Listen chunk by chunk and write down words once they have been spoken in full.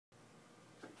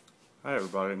Hi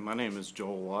everybody, my name is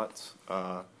Joel Watts.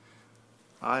 I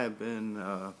have been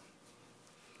kind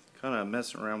of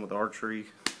messing around with archery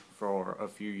for a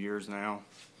few years now.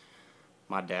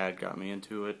 My dad got me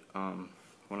into it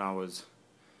when I was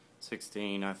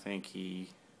 16. I think he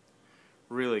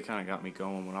really kind of got me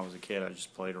going when I was a kid. I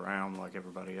just played around like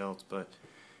everybody else, but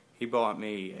he bought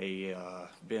me a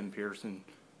Ben Pearson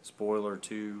spoiler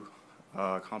 2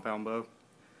 compound bow,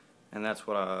 and that's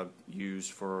what I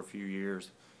used for a few years.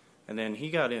 And then he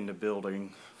got into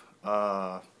building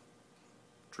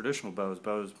traditional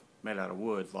bows made out of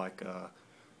wood, like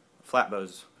flat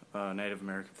bows, Native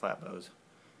American flat bows.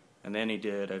 And then he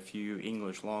did a few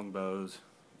English longbows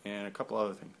and a couple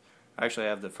other things. I actually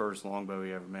have the first longbow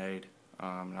he ever made,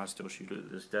 and I still shoot it to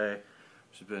this day.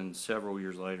 It's been several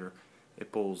years later.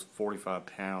 It pulls 45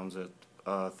 pounds at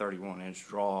a 31-inch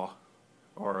draw,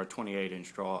 or a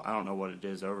 28-inch draw. I don't know what it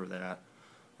is over that,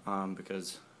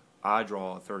 because I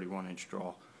draw a 31-inch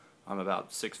draw. I'm about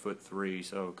 6'3",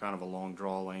 so kind of a long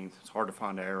draw length. It's hard to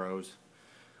find arrows.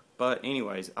 But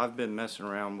anyways, I've been messing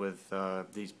around with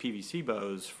these PVC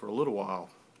bows for a little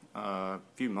while, a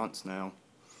few months now.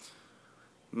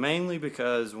 Mainly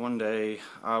because one day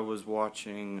I was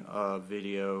watching a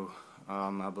video,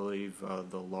 I believe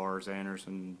the Lars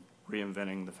Anderson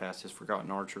reinventing the fastest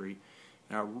forgotten archery,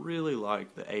 and I really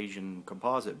liked the Asian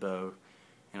composite bow.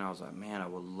 And I was like, man, I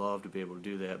would love to be able to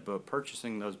do that, but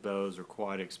purchasing those bows are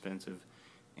quite expensive,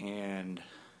 and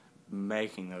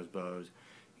making those bows,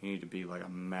 you need to be like a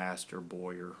master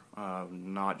bowyer,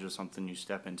 not just something you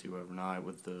step into overnight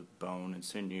with the bone and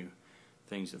sinew,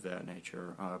 things of that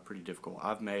nature. Pretty difficult.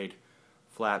 I've made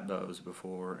flat bows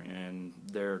before, and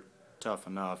they're tough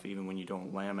enough even when you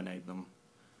don't laminate them.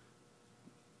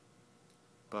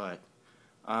 But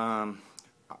I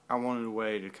wanted a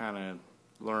way to kind of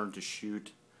learn to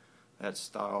shoot that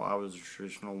style. I was a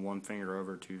traditional 1 finger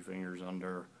over, 2 fingers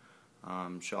under,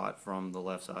 shot from the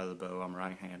left side of the bow. I'm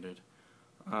right-handed,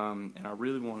 and I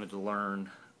really wanted to learn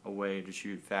a way to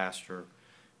shoot faster,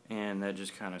 and that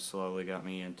just kind of slowly got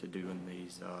me into doing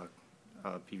these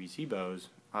PVC bows.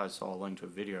 I saw a link to a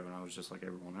video, and I was just like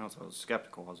everyone else. I was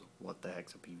skeptical. I was like, what the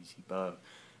heck's a PVC bow?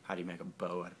 How do you make a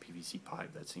bow out of PVC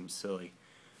pipe? That seems silly.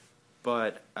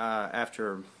 But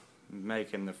after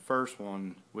making the first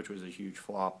one, which was a huge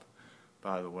flop,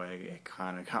 by the way, it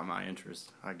kind of got my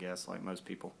interest, I guess, like most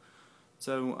people.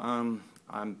 So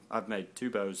I've made 2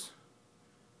 bows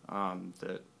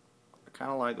that I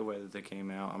kind of like the way that they came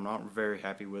out. I'm not very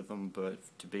happy with them, but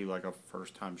to be like a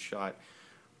first-time shot,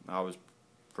 I was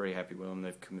pretty happy with them.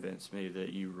 They've convinced me that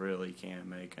you really can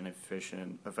make an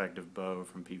efficient, effective bow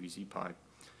from PVC pipe.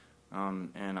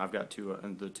 And I've got the 2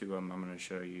 of them I'm going to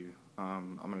show you.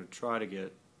 I'm going to try to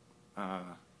get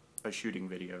a shooting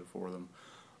video for them.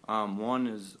 One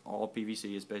is all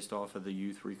PVC. It's based off of the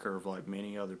youth recurve, like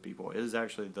many other people. It is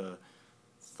actually the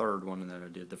 3rd one that I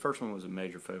did. The first one was a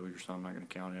major failure, so I'm not going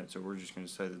to count it. So we're just going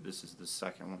to say that this is the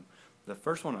 2nd one. The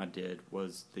first one I did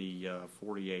was the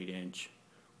 48-inch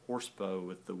horse bow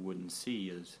with the wooden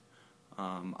siyahs.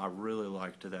 I really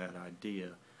liked that idea.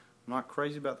 I'm not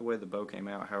crazy about the way the bow came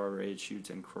out. However, it shoots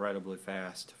incredibly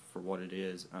fast for what it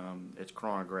is. It's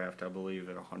chronographed, I believe,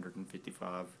 at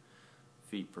 155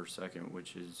 feet per second,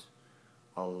 which is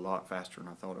a lot faster than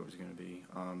I thought it was going to be.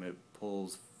 It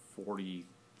pulls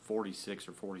 46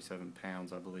 or 47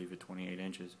 pounds, I believe, at 28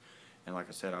 inches. And like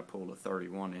I said, I pulled a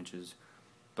 31 inches.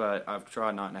 But I've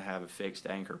tried not to have a fixed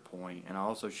anchor point. And I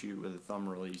also shoot with a thumb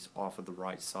release off of the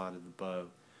right side of the bow.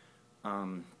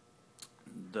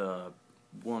 The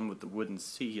one with the wooden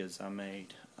siyahs I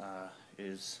made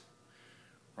is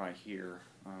right here.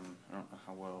 I don't know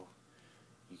how well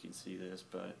you can see this,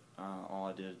 but all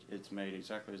I did, it's made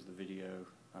exactly as the video,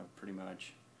 pretty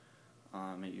much.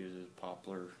 It uses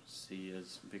poplar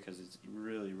siyahs because it's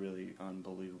really, really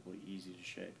unbelievably easy to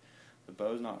shape. The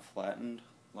bow's not flattened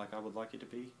like I would like it to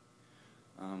be,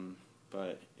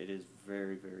 but it is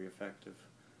very, very effective.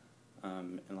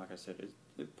 And like I said,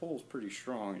 it pulls pretty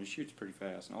strong and it shoots pretty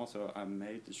fast. And also, I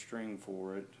made the string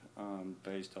for it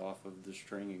based off of the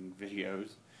stringing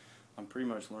videos. I'm pretty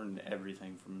much learning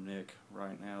everything from Nick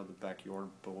right now, the backyard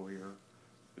bowyer,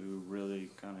 who really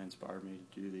kind of inspired me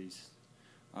to do these,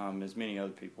 as many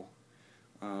other people.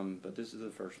 But this is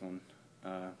the first one.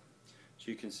 As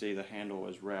you can see, the handle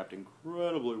is wrapped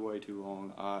incredibly way too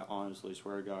long. I honestly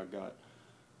swear to God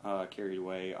got carried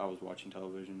away. I was watching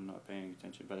television, not paying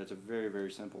attention. But it's a very,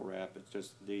 very simple wrap. It's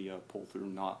just the pull-through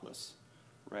knotless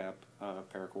wrap,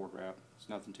 paracord wrap. It's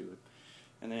nothing to it.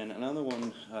 And then another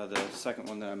one, the 2nd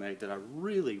one that I made that I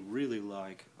really, really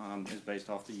like, is based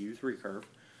off the youth recurve.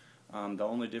 The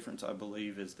only difference I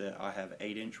believe is that I have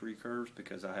 8-inch recurves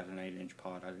because I had an 8-inch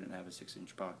pot. I didn't have a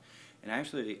 6-inch pot. And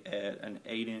actually at an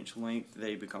 8-inch length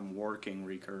they become working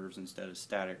recurves instead of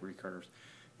static recurves.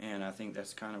 And I think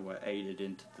that's kind of what aided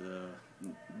into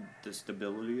the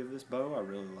stability of this bow. I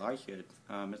really like it.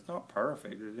 It's not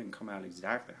perfect. It didn't come out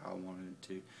exactly how I wanted it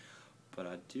to, but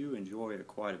I do enjoy it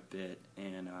quite a bit.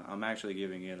 And I'm actually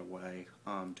giving it away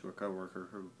to a coworker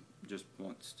who just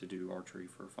wants to do archery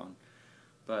for fun.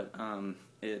 But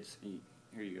it's,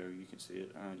 here you go, you can see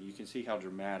it. You can see how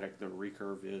dramatic the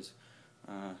recurve is,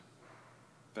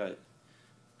 but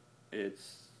it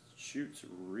shoots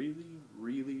really,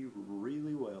 really,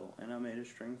 really well. And I made a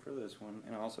string for this one,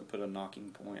 and I also put a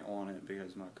knocking point on it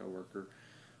because my coworker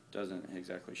doesn't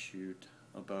exactly shoot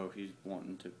a bow. He's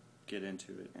wanting to get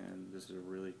into it, and this is a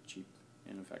really cheap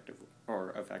and effective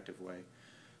way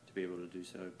to be able to do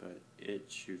so. But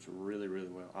it shoots really, really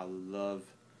well. I love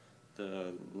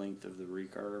the length of the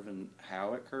recurve and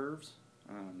how it curves.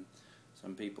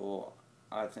 Some people,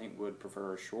 I think, would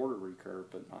prefer a shorter recurve,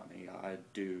 but not me. I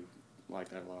do like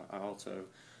that a lot. I also,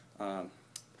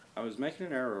 I was making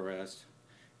an arrow rest,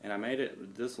 and I made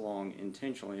it this long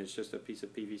intentionally. It's just a piece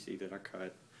of PVC that I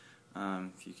cut,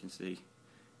 if you can see.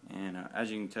 And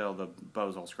as you can tell, the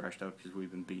bow's all scratched up because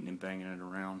we've been beating and banging it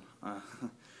around.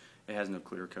 It has no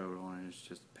clear coat on it. It's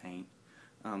just paint.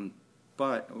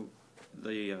 But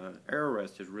the arrow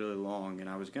rest is really long, and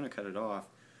I was going to cut it off,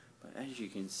 but as you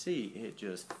can see, it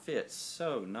just fits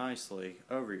so nicely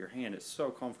over your hand. It's so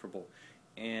comfortable,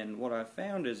 and what I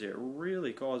found is it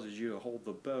really causes you to hold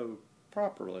the bow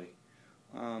properly,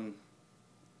 and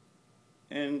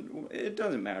it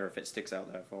doesn't matter if it sticks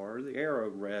out that far. The arrow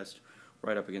rests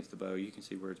right up against the bow. You can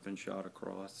see where it's been shot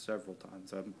across several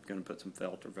times. I'm going to put some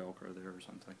felt or Velcro there or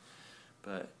something,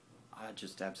 but I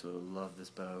just absolutely love this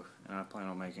bow, and I plan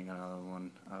on making another one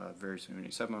very soon,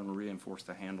 except I'm going to reinforce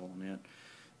the handle on it.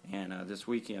 And this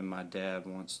weekend my dad,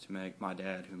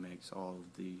 who makes all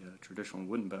of the traditional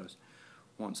wooden bows,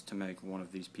 wants to make one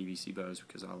of these PVC bows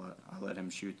because I let him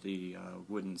shoot the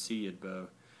wooden siyah'd bow,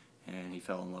 and he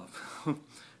fell in love.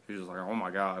 He was like, oh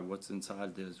my god, what's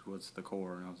inside this? What's the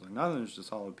core? And I was like, nothing, it's just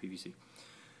solid PVC.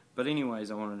 But anyways,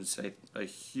 I wanted to say a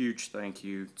huge thank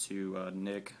you to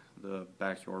Nick, the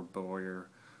backyard bowyer.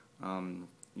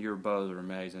 Your bows are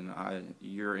amazing.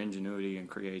 Your ingenuity and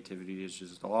creativity is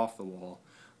just off the wall.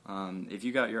 If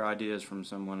you got your ideas from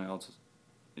someone else,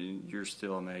 you're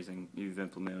still amazing. You've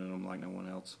implemented them like no one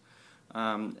else.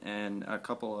 And a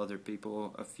couple other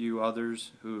people, a few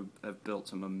others who have built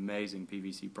some amazing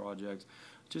PVC projects,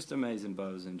 just amazing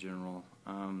bows in general.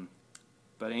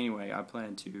 But anyway, I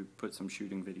plan to put some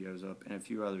shooting videos up and a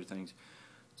few other things.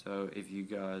 So if you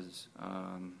guys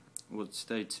will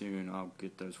stay tuned, I'll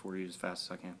get those for you as fast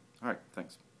as I can. Alright,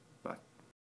 thanks.